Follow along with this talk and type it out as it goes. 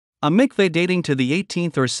A mikveh dating to the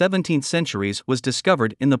 18th or 17th centuries was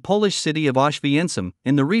discovered in the Polish city of Auschwitz,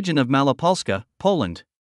 in the region of Malopolska, Poland.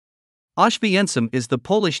 Auschwitz is the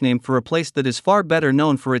Polish name for a place that is far better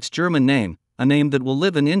known for its German name, a name that will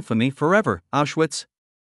live in infamy forever, Auschwitz.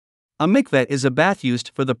 A mikveh is a bath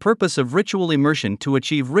used for the purpose of ritual immersion to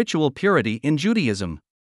achieve ritual purity in Judaism.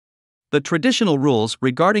 The traditional rules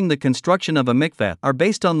regarding the construction of a mikveh are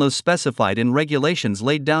based on those specified in regulations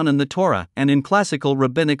laid down in the Torah and in classical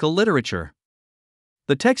rabbinical literature.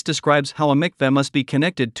 The text describes how a mikveh must be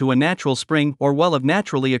connected to a natural spring or well of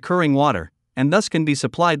naturally occurring water, and thus can be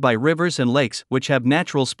supplied by rivers and lakes which have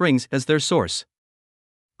natural springs as their source.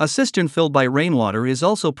 A cistern filled by rainwater is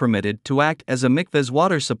also permitted to act as a mikveh's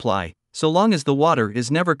water supply, so long as the water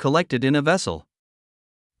is never collected in a vessel.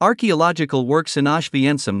 Archaeological works in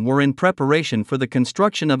Auschwitz were in preparation for the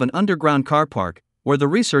construction of an underground car park, where the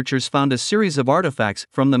researchers found a series of artifacts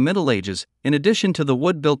from the Middle Ages, in addition to the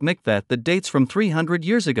wood-built mikveh that dates from 300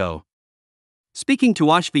 years ago. Speaking to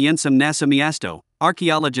Auschwitz NASA Miasto,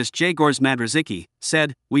 archaeologist Jegorz Madrazycki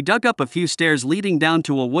said, "We dug up a few stairs leading down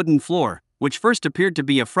to a wooden floor, which first appeared to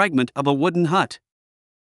be a fragment of a wooden hut.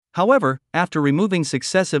 However, after removing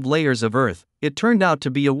successive layers of earth, it turned out to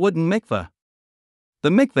be a wooden mikveh. The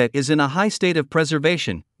mikveh is in a high state of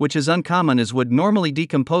preservation, which is uncommon as wood normally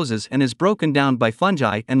decomposes and is broken down by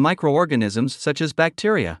fungi and microorganisms such as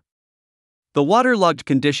bacteria. The waterlogged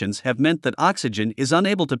conditions have meant that oxygen is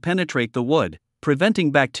unable to penetrate the wood,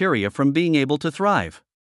 preventing bacteria from being able to thrive."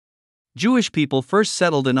 Jewish people first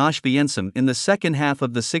settled in Auschwitz in the second half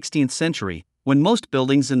of the 16th century, when most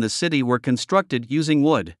buildings in the city were constructed using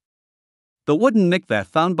wood. The wooden mikveh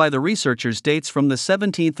found by the researchers dates from the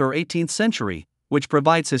 17th or 18th century, which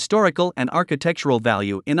provides historical and architectural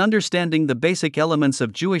value in understanding the basic elements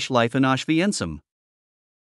of Jewish life in Auschwitz.